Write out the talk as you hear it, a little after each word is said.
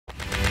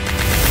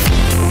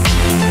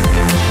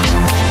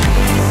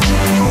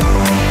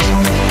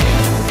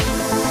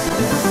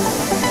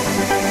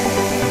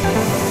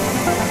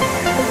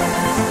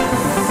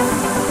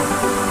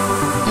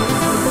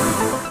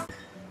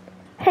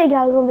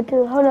guys, welcome to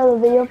a whole nother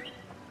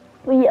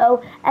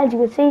video. As you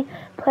can see,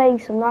 playing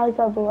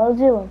Subnautica below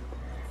zero.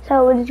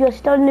 So we're just gonna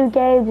start a new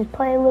game, just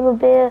play a little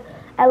bit,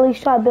 at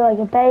least try to build like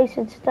a base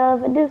and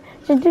stuff, and just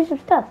do some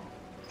stuff.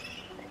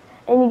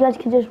 And you guys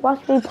can just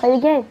watch me play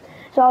the game.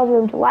 So I'll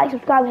remember to like,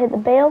 subscribe, hit the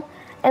bell,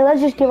 and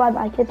let's just get right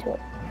back into it.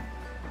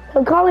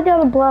 So comment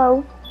down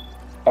below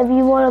if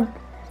you want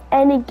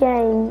any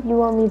game you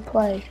want me to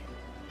play.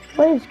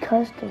 What is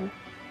custom?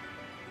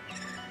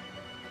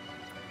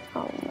 I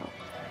don't know.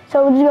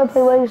 So we're just gonna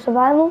play Wave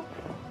Survival.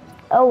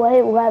 Oh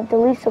wait, we'll have to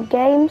delete some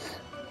games.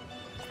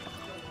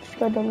 Just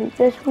gonna delete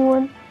this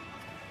one.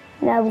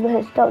 Now we're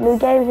gonna hit start new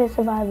games and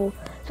survival.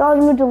 So I'll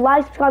remember to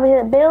like, subscribe, and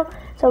hit the bell.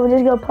 So we're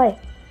just gonna play.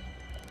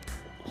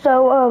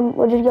 So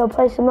we're just gonna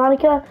play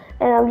Subnautica,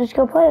 and I'm just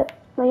gonna play it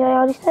like I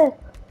already said.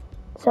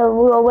 So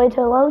we're gonna wait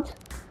till it loads.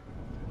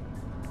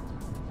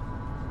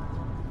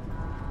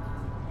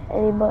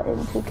 Any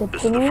button to continue.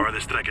 This is the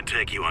farthest that I can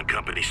take you on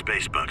company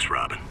space bucks,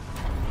 Robin.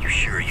 You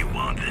sure you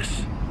want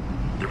this?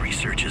 The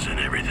research is in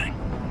everything.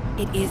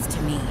 It is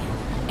to me,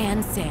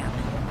 and Sam.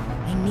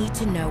 I need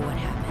to know what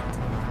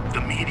happened.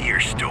 The meteor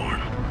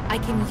storm. I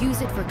can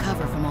use it for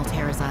cover from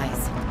Altera's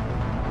eyes.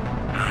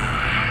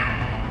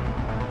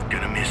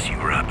 Gonna miss you,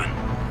 Robin.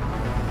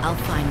 I'll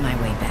find my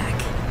way back.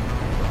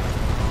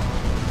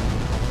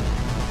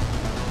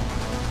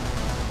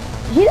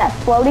 You see that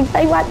floating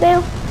thing right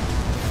there?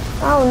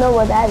 I don't know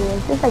what that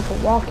is. It's like a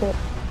rocket.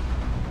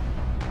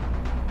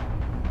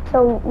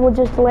 So we're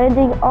just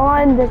landing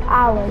on this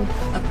island.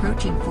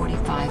 Approaching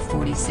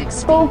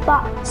 45-46 feet.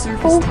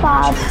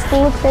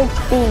 45-46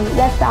 feet.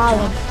 That's the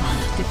island.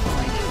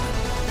 Deployed.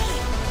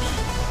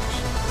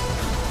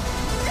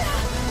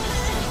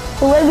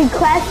 So when we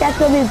crash, that's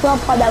gonna be the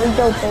drop pod that we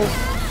go to.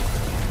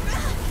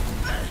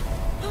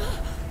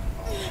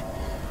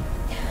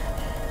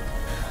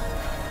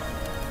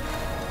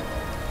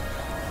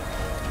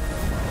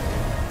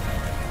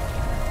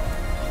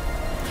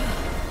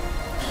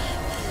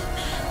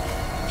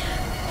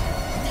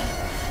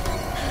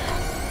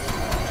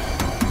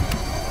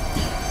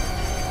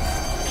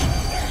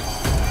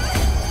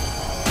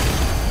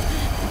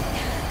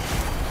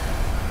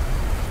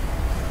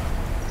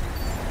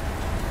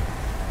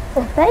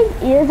 The thing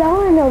is, I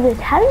want to know this.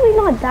 How did we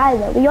not die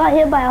though? We got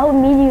hit by a whole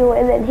meteor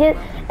and then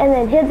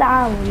hit the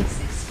island.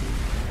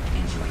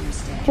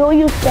 Enjoy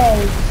your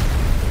stay.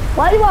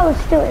 Why do I was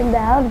still in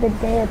there? I would have been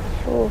dead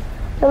for sure.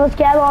 So let's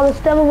gather all the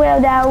stuff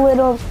around our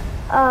little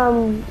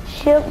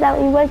ship that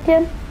we went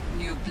in.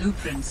 New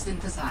blueprint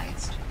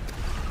synthesized.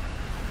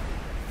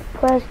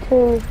 Press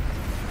 2.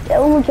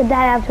 Yeah, we can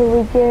die after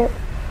we get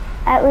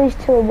at least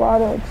to the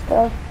water and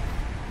stuff.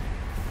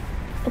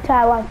 That's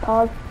how I like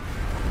pod.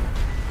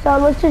 So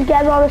let's just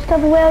gather all the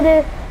stuff around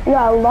it. We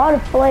got a lot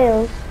of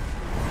flares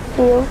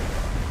here.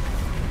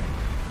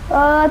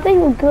 I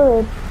think we're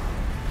good.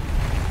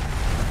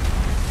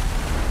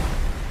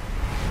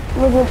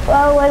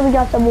 Oh wait, we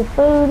got some more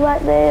food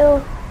right there. I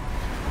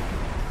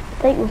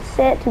think we're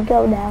set to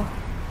go now.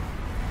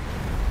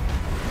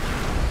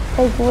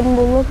 Take one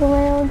more look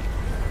around.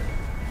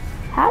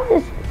 How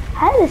did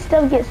this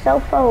stuff get so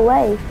far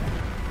away?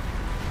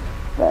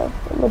 So,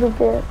 a little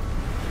bit.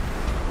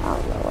 I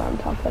don't know what I'm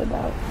talking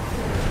about.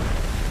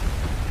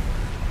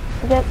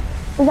 Okay,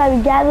 we got to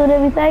gathered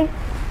everything.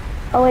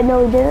 Oh wait,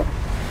 no we didn't.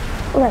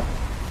 Okay,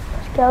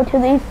 let's go to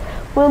these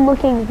weird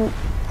looking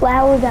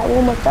flowers that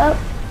warm us up.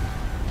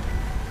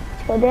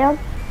 Let's go down.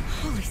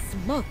 Holy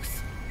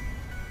smokes!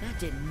 That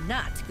did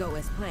not go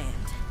as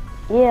planned.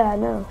 Yeah, I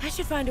know. I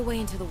should find a way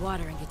into the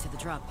water and get to the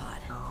drop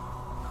pod.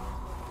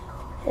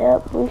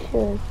 Yep, we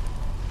should.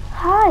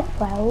 Hi,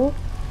 flower.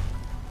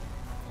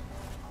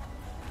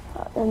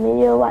 The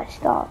meteor light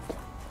stopped.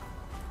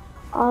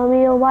 All the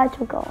meteor lights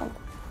were gone.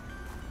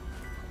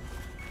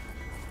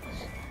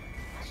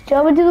 Let's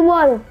jump into the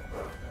water.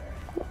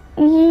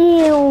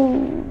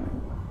 Ew.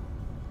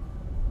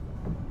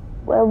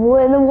 Well,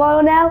 we're in the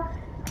water now.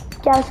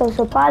 Got some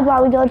supplies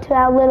while we go to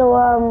our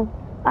little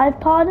ice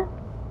pod.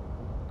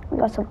 We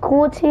got some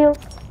quartz here.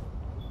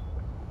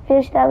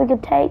 Fish that we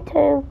could take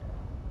too.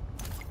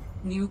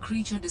 New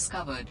creature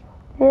discovered.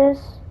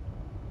 This.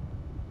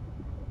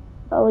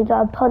 Oh, we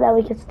got a pod that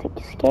we can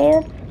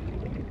scan.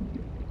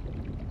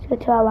 Let's go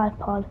to our life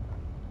pod.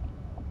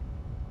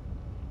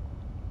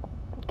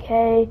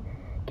 Okay.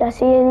 Guys,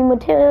 see any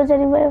materials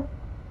anywhere?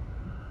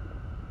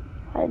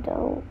 I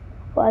don't.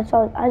 Well,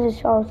 I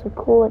just saw some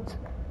quartz.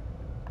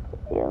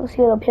 Yeah, let's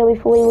get up here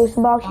before we lose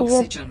some oxygen.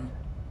 Oxygen.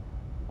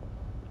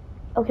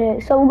 Okay,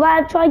 so we're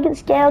gonna try and get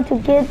scaled to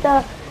get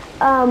the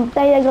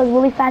thing that goes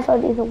really fast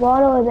underneath the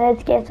water, and then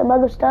scan some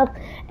other stuff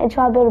and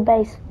try to build a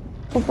base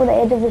before the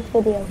end of this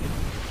video.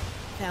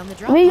 Found the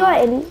drop We pod.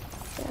 got any?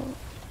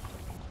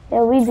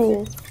 Yeah, we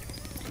did.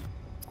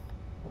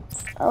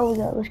 Oh, we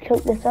got. Let's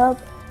cook this up.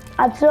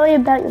 I'm sorry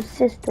about your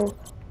sister.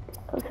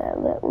 Okay,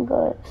 we're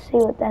gonna see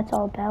what that's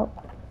all about.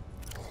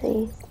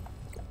 See.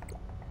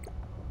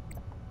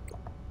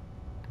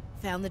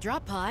 Found the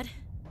drop pod.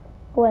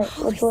 Wait,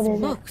 Holy which one is it?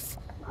 smokes!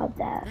 Of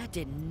that. That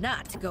did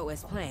not go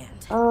as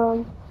planned.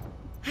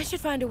 I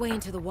should find a way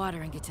into the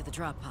water and get to the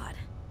drop pod.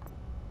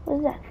 What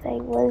is that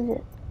thing? What is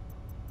it?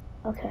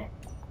 Okay.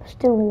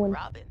 Still one.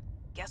 Robin,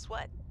 guess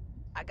what?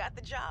 I got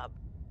the job.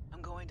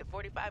 I'm going to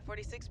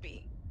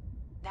 4546B.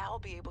 Now I'll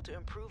be able to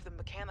improve the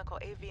mechanical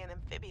avian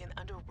amphibian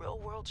under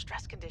real-world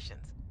stress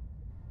conditions.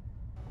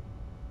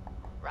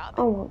 Robin,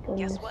 Oh my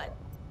goodness. guess what?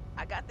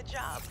 I got the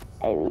job.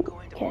 Amy, I'm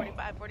going to okay.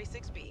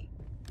 4546B.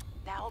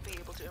 Now I'll be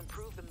able to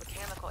improve the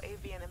mechanical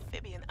avian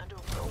amphibian under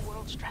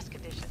real-world stress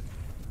conditions.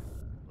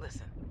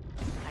 Listen,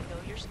 I know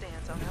your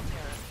stance on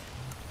Altera,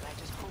 but I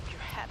just hope you're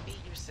happy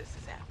your sis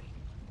is happy.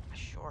 I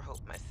sure hope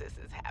my sis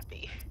is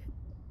happy.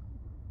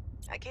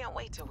 I can't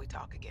wait till we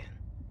talk again.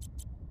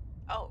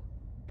 Oh,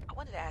 I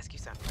wanted to ask you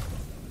something.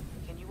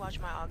 Can you watch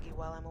my Augie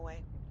while I'm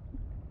away?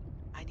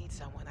 I need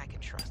someone I can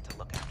trust to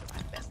look after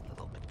my best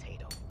little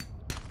potato.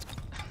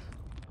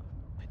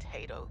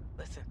 Potato,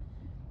 listen.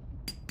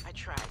 I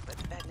tried, but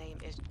that name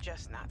is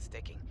just not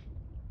sticking.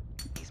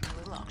 He's my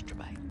little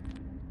ultrabite.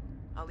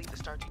 I'll leave the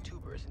starchy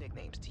tubers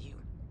nicknames to you.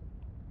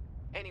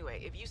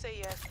 Anyway, if you say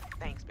yes,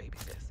 thanks, baby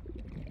sis.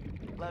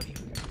 Love you.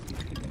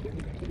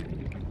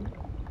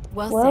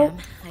 Well, Sam,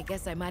 I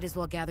guess I might as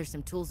well gather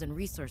some tools and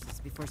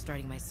resources before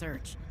starting my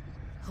search.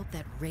 Hope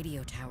that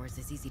radio tower's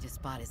as easy to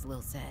spot as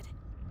Lil said.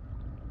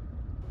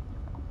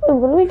 Wait,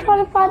 what are we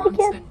trying to find Ponds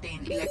again?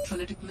 contain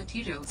electrolytic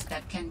materials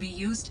that can be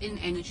used in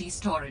energy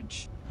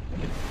storage.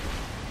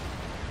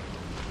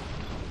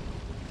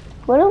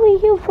 What are we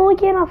here for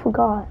again? I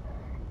forgot.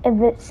 If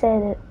it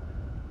said it.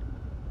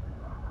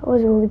 I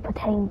wasn't really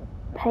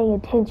paying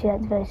attention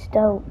at the very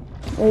start.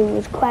 When it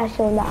was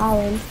crashing on the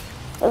island.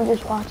 I was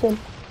just watching.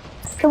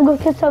 Can we go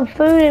get some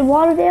food and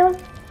water down?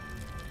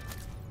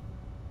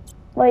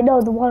 Wait,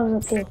 no, the water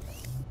was up here.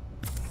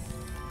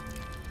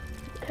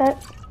 Okay.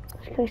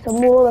 Let's cook some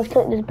more. Let's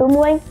cook this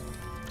boomerang.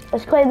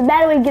 Let's clear the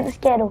battery and get the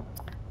scandal.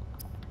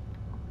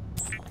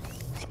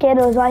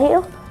 Scandal is right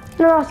here.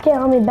 No, not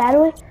scandal, I mean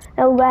battery.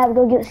 Now we're gonna have to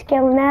go get the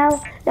scandal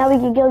now. Now we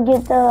can go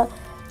get the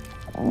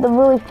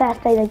really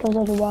fast thing that goes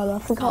underwater. I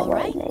forgot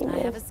what its name I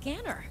is. have a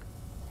scanner.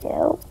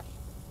 Yep,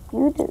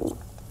 you do.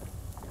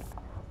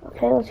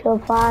 Okay, let's go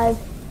 5.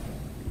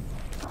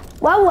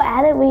 While we're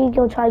at it, we can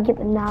go try to get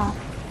the knife.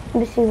 Let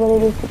me see what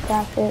it is to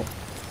craft it.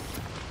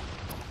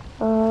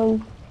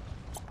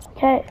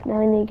 Okay, now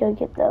we need to go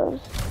get those.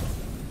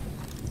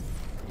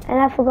 And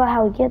I forgot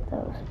how we get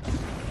those.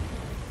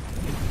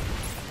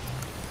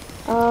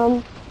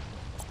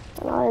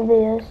 Not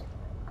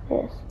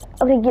this.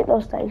 Okay, get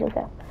those things,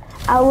 okay.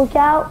 I'll look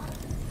out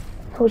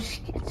to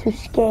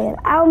scan.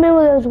 I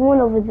remember there was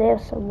one over there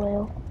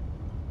somewhere.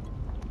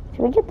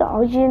 Should we get the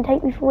oxygen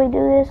tank before we do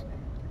this?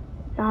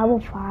 No,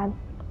 I'm fine.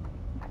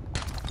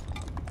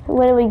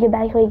 When we get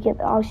back, we get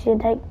the oxygen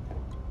tank.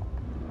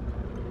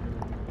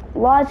 A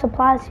lot of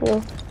supplies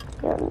here.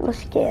 Yeah, let's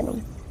scan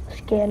them.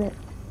 Scan it.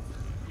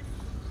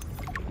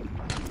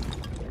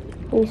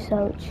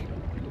 Research.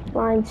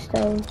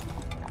 Limestone.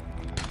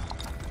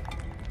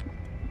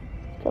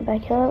 Go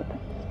back up.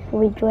 Before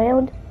we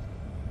drowned.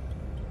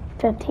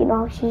 15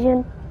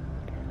 oxygen.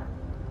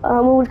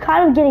 We're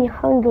kind of getting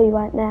hungry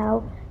right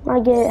now.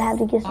 Might have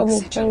to get some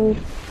more food.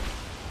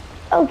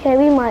 Okay,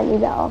 we might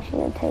need that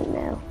oxygen tank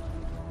now.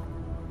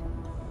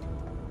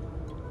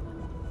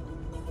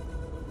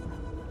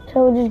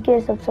 So we'll just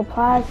get some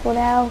supplies for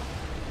now.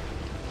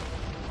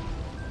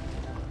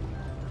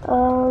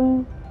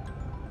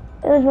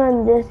 It was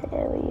around this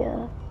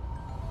area.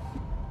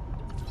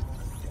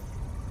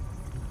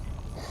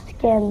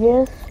 Scan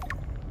this.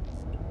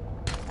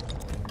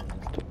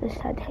 Let's get this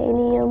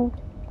titanium.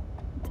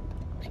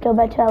 Let's go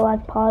back to our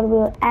last pod.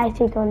 We're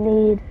actually gonna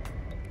need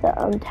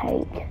the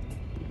tank.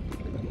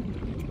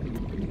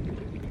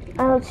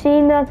 I don't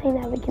see nothing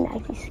that we can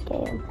actually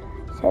scan.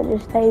 So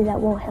there's things that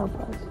won't help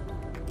us.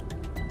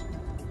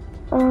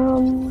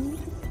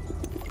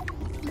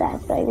 That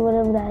thing,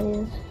 whatever that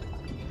is.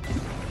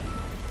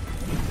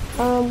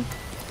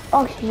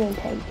 Oxygen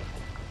tank.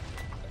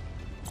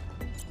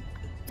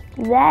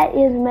 That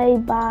is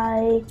made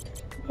by,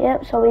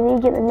 yep, so we need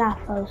to get the knife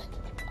first.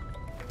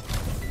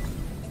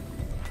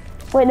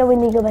 Wait, no, we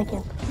need to go back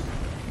in.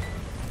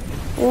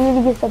 We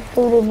need to get some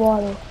food and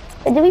water.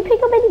 Wait, did we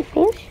pick up any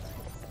fish?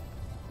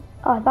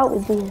 Oh, I thought we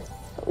did,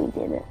 but we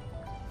didn't.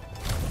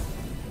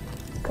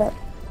 Okay.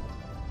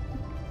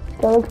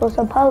 Let's go look for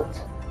some boats.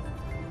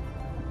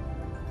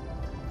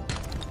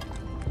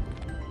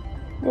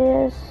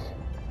 This.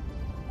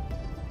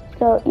 Let's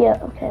go, yeah,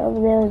 okay, over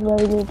there is where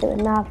we need to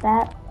knife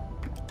at.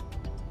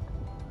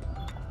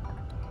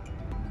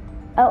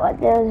 Oh,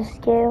 there's a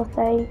scale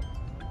thing.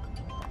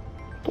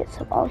 Get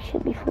some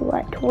oxygen before we're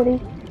at 20.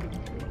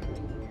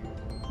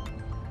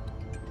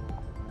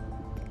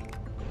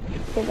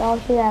 Get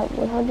oxygen at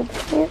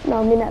 100%.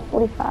 No, I mean at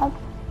 45.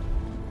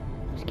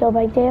 Let's go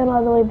back down,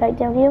 all the way back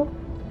down here.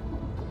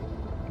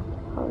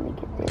 Oh, let me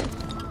get this.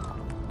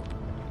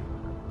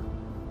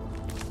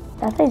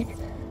 I think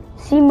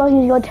sea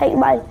monkey's gonna take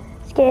my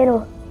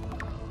scanner.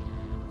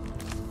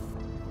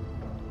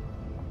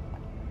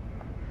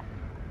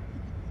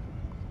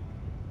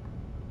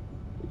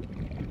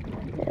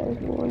 There's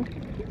one.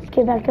 Let's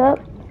get back up.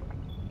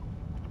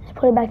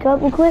 put it back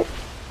up real quick.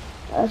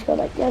 Let's go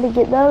back down to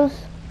get those.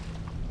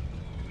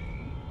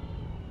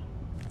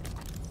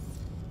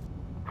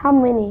 How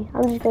many?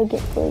 I'm just gonna get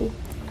 3.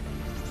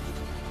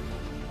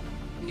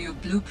 New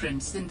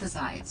blueprint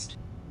synthesized.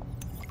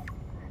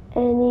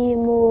 Any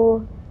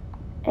more,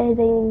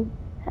 anything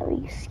that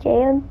we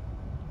scan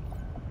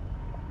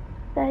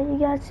that you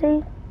guys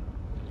see?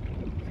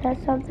 Is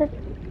that something?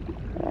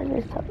 Or is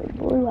there something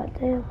blue right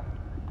there?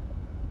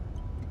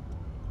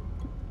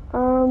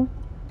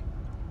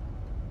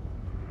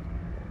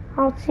 I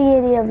don't see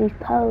any of these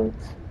pods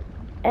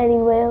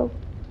anywhere.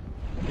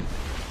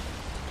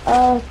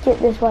 Let's get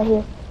this right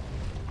here.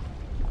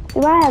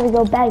 We might have to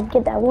go back and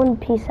get that one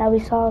piece that we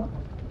saw.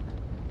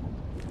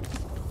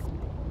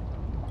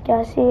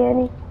 Guys see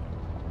any?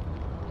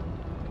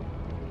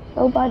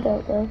 Nope, I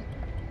don't though.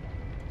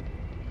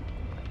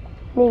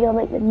 Need to go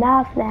make the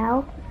knife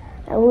now.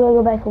 And we're gonna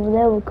go back over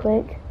there real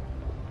quick.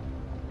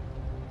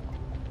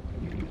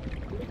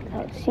 I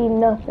don't see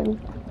nothing.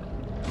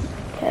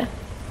 Okay.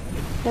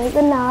 Make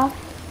the knife.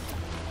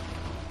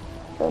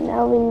 So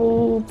now we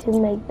need to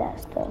make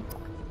that stuff.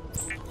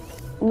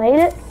 Made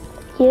it?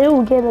 Yeah,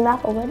 we get the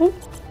knife already?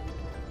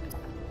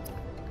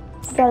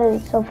 Got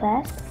it so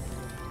fast.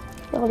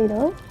 You already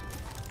know.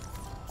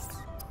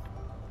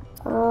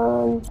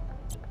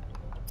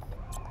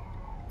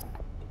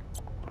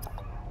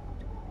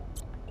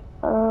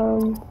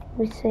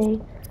 Let me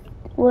see.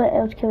 What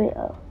else can we, we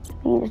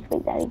can just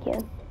make that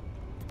again.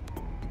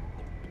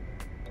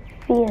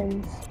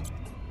 Fins.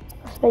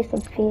 Let's make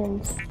some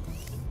fins.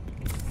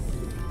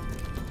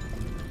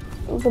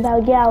 We're about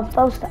to get our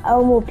first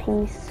armor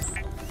piece.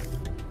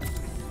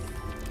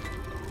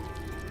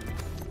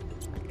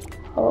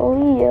 Oh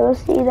yeah,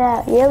 let's see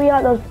that. Yeah, we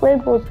got those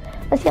flippers.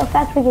 Let's see how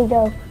fast we can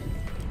go.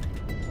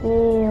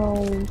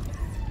 Damn.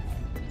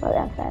 Not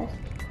that fast.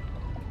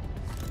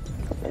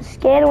 The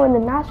scanner and the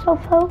not so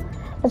far.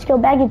 Let's go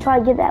back and try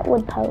to get that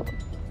wood poke.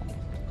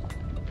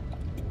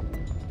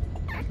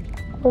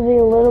 We'll be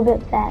a little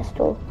bit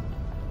faster.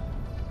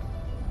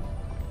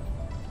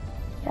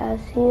 Guys,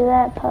 see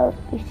that poke?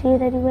 You see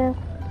it anywhere?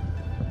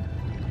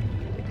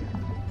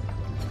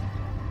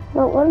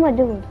 No, what am I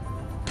doing?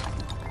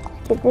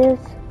 Let's get this.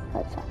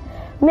 That's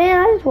man,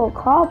 I just want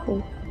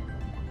copper.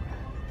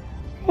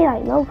 Hey,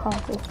 like no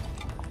copper.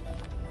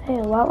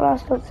 Hey, why would I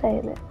start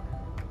saying it?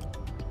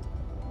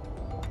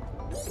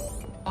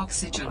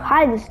 Oxygen.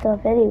 Hide this stuff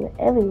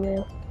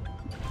everywhere.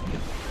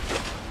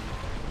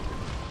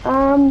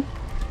 I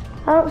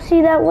don't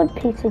see that wood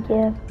piece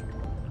again.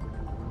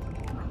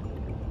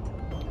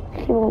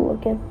 Keep on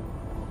looking.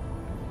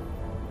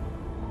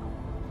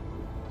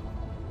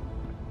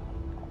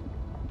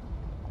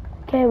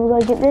 Okay, we're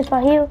gonna get this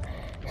right here.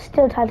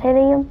 Still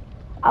titanium.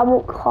 I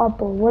want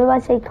copper. What if I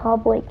say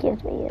copper? It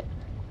gives me it.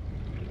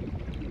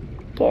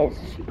 Get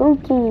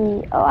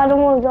spooky. Oh, I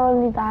don't want to go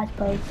on these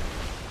icebergs.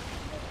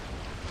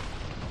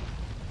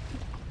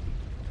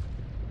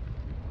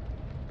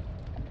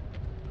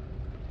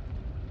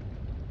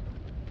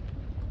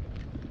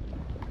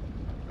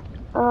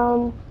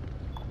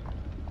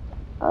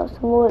 Oh,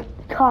 some more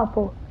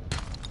copper.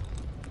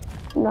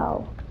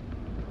 No.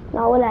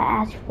 Not what I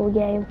asked for,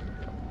 game.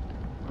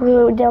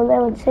 We'll go down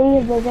there and see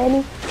if there's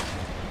any.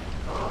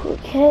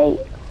 Okay.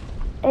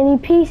 Any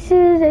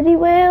pieces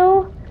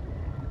anywhere?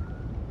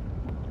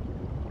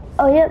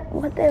 Oh, yep.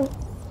 What the?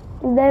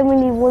 Then we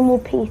need one more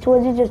piece. Or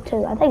is it just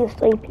 2? I think it's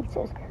 3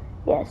 pieces.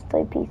 Yes,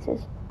 3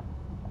 pieces.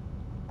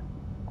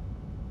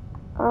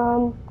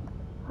 I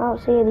don't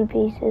see any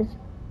pieces.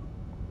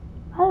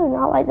 I do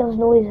not like those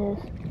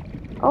noises.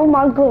 Oh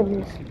my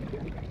goodness.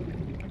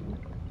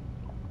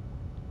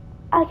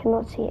 I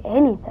cannot see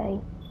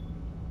anything.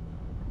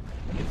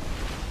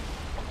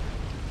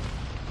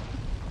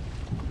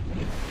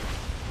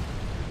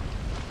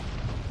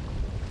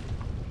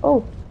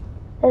 Oh,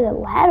 there's a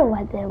ladder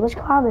right there. Let's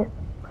climb it.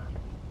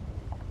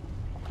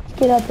 Let's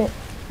get up it.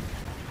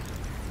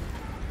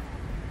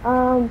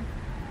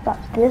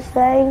 Got this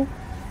thing.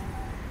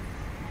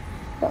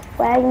 Got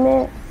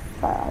fragment.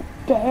 Got a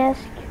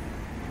desk.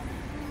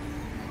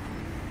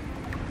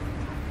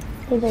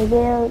 Anything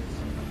else?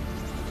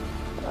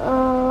 I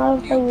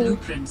don't New think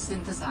blueprint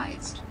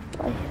synthesized.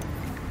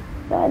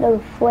 Got another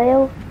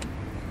flail.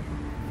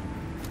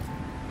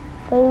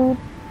 Food.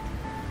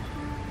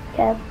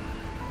 Okay.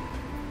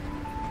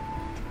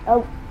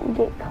 Oh, we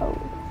get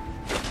cold.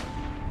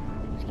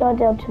 Let's go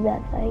down to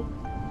that thing.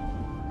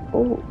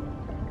 Ooh.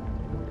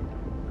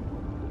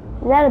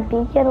 Is that a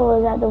beacon or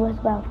is that the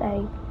westbound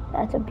thing?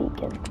 That's a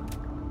beacon.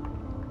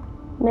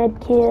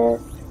 Medkit.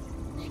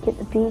 Let's get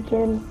the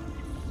beacon.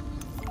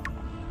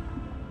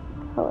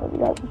 Oh, we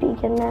got the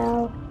beacon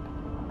now.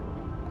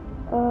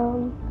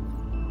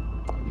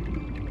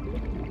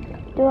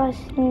 Do I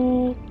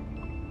see?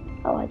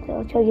 Oh, I do.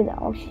 Let's go get the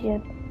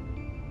oxygen.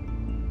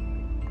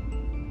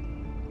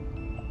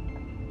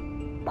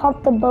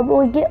 Pop the bubble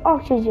and get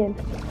oxygen.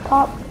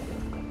 Pop.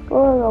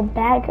 We're gonna go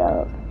back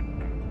up.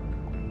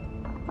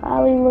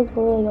 We look,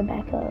 we're gonna go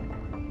back up.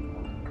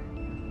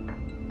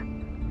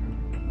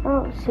 I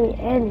don't see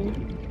any.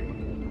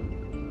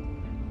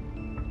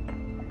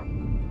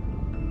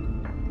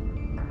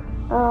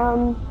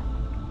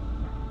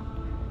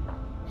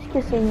 Let's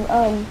get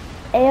some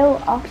air,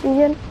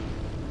 oxygen.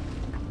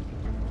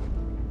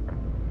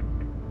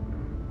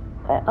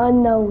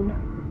 Unknown.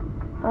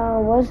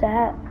 What's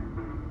that?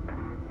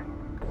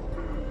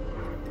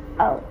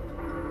 Oh,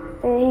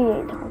 he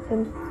ain't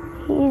talking.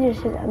 He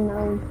just said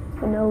unknown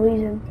for no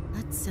reason.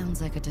 That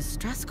sounds like a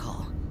distress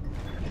call.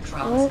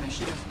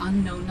 Transmission of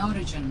unknown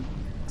origin.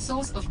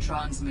 Source of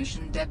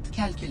transmission depth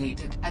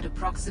calculated at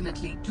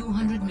approximately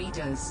 200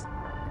 meters.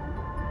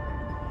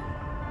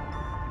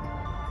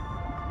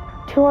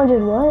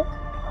 200 what?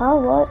 Huh?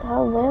 What?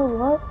 How? Where?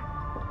 What?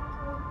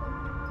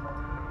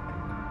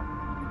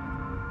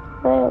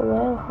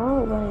 Where?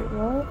 Huh? Wait,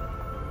 what?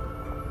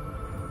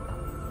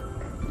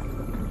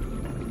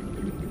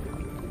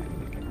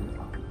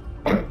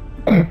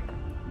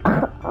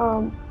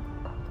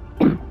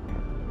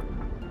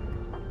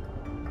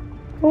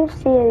 I don't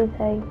see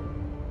anything.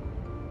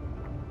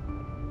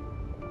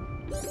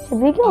 Should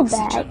we go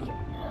back?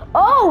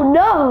 Oh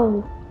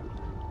no!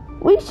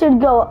 We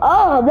should go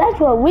up. That's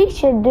what we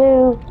should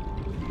do.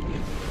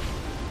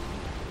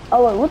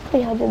 Oh wait, we're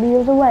 300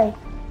 meters away.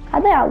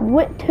 I think I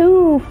went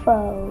too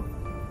far.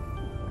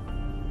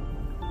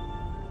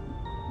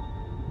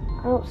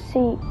 I don't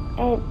see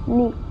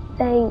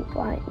anything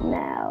right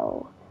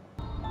now.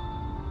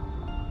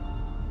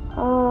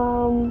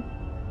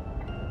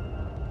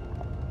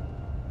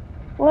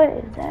 What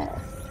is that?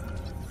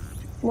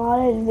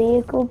 Modded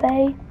vehicle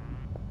bay.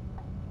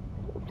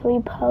 3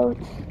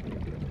 posts.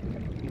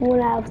 1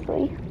 out of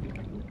 3.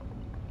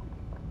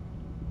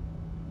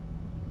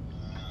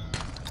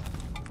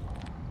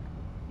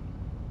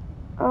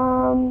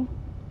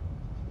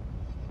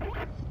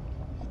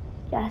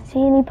 Yeah,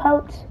 see any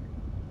posts?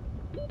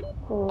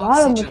 A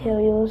lot of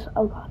materials.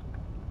 Oh god.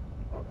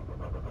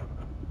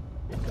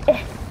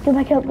 Go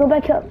back up, go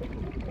back up.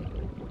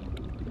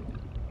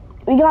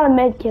 We got a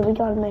med kit, no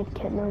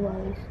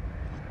worries.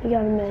 We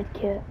got a med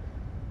kit.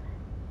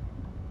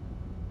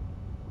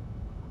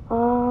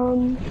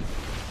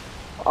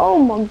 Oh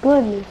my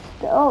goodness.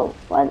 Oh,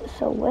 why is it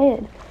so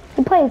weird?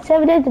 We played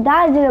 7 Days to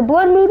Die, is it a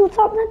blood mood or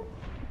something?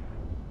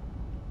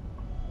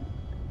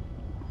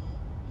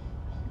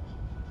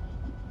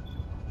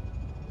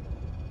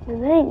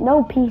 There ain't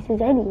no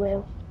pieces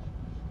anywhere.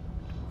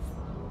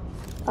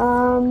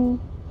 I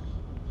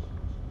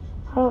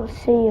don't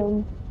see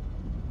them.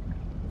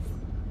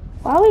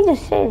 Why are we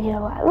just sitting here?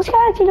 Let's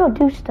actually go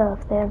do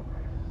stuff then.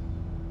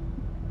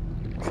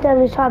 Instead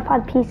of just trying to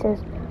find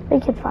pieces, we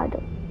can find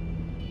them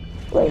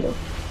later.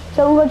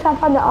 So we're gonna try to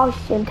find the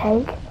oxygen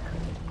tank.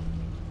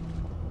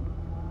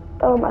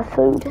 Oh, my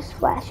food is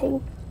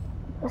flashing.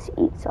 Let's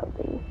eat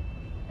something.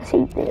 Let's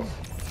eat this.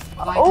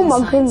 Oh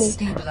my goodness.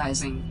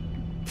 Stabilizing.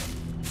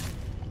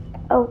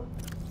 Oh.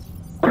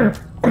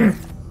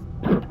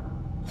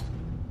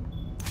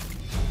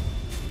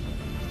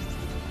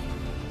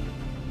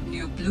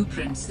 New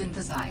blueprint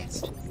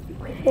synthesized.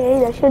 Okay,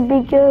 that should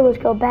be good. Let's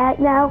go back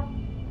now.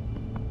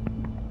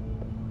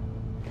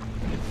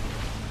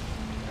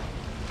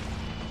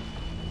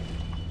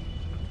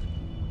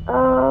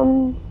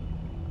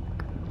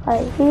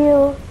 Right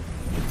here.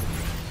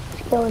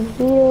 Let's go and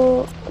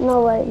heal.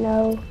 No, wait,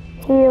 no.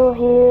 Heal,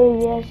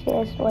 yes,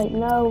 yes. Wait,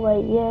 no,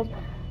 wait, yes.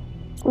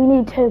 We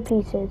need 2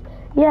 pieces.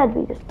 You had to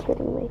be just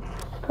kidding me.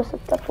 Put some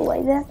stuff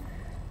away there.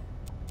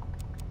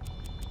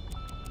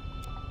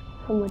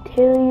 Some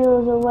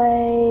materials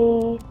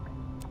away.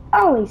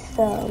 Only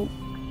some.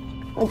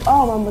 Like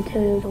all my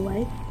materials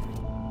away.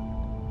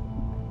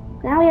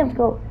 Now we have to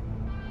go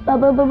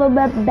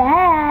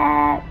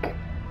back.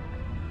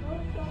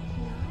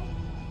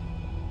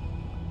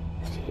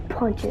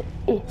 Punch it.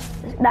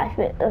 Knife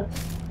it.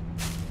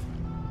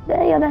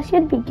 There you go, that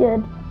should be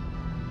good.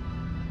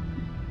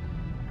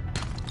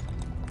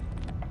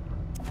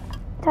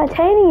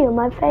 Titanium,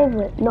 my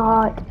favorite.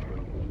 Not.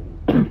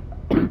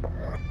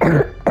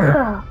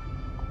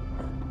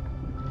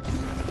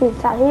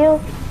 Let's out here.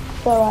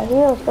 Let's go right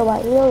here. Let's go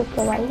right here. Let's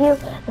go right here.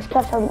 Let's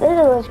catch some of this.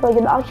 Let's go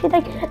get the oxygen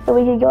tank. Then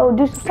we can go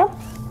do some stuff.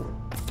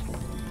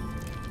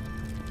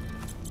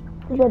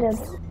 Let's go down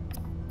here.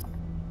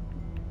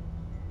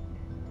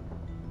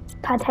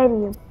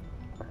 Titanium.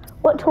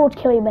 What torch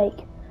can we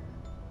make?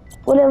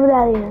 Whatever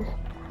that is.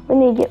 We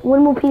need to get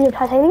 1 more piece of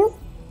titanium.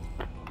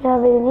 You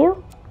have it in here.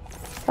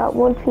 Got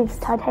 1 piece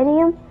of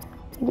titanium.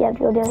 You have to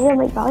go down here and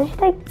make the oxygen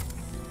tank.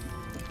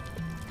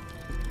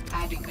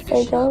 Adding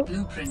additional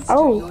blueprints to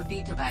your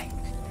data bank.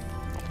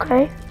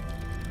 Okay.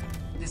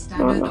 The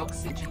standard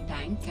oxygen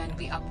tank can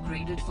be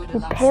upgraded for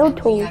deluxe and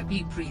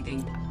VIP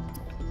breathing.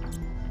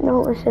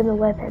 No, it's in the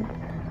weapon.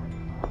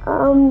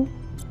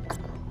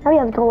 Now we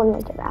have to go on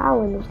like an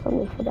island or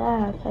something for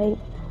that, I think.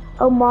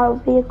 Oh, model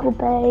vehicle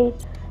bay.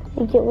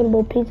 You get 1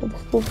 more piece of the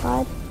steel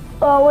clad.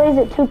 Oh, what is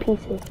it? 2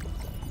 pieces.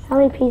 How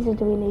many pieces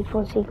do we need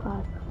for a steel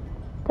clad?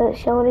 Does it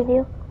show it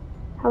here?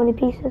 How many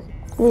pieces?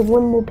 We need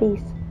 1 more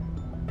piece.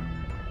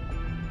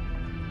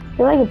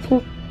 You're like a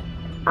piece.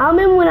 I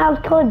remember when I was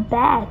coming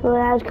back, when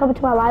I was coming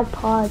to my live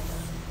pod.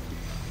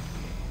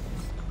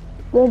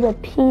 There's a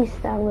piece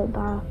that went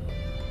by.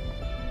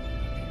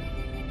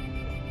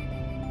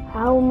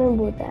 I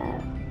remember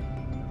that.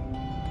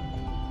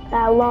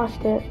 I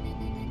lost it.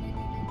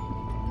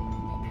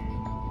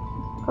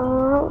 I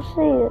don't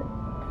see it.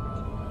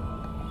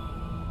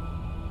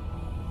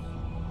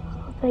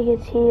 I think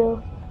it's here.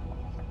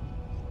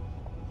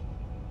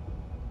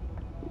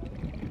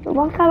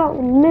 Why can't I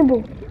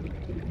remember?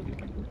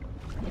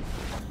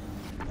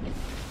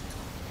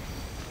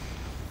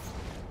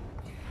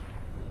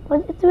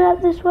 Was it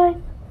throughout this way?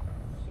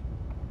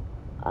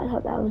 I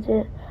thought that was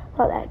it. I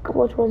thought that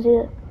course was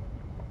it.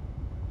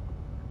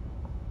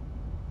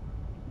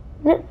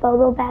 Is it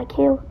further back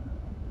here?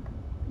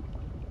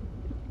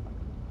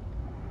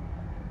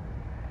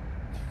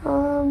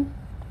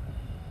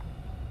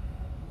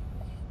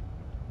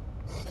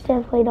 It's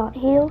definitely not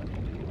here.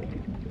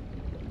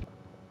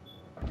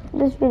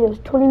 This video is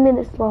 20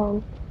 minutes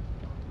long.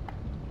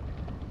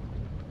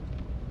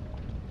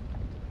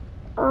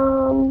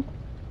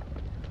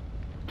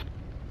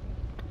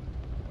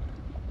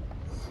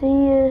 See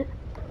it?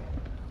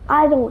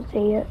 I don't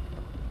see it.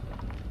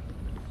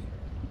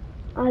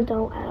 I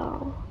don't at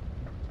all.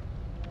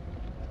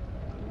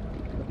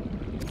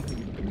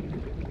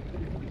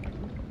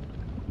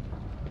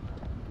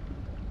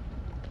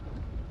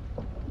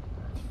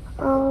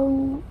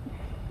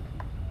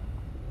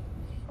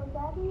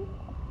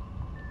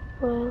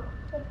 Well,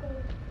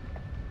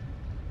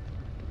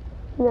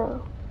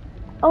 no.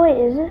 Oh wait,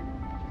 is it?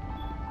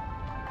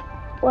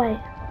 Wait.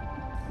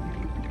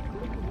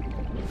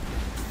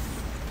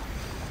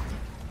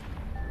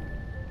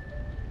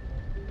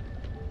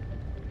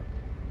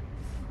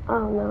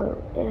 Oh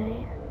no, it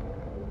ain't.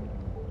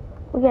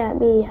 Look at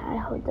me, I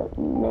hold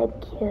the med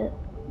kit.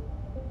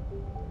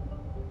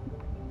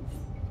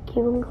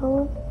 Keep on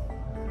going.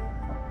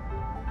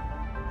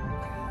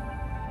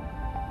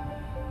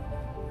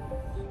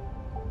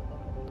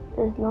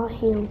 It's not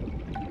him.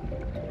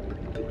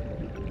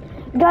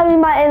 Guys, we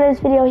might end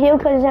this video here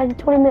because it's actually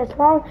 20 minutes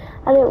long.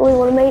 I didn't really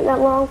want to make it that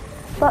long.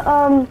 But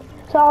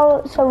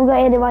so we're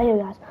gonna end it right here,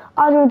 guys.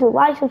 I was going to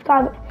like,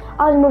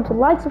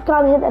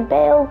 subscribe, and hit that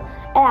bell.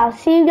 And I'll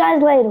see you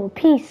guys later.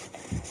 Peace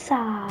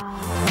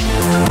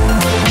out.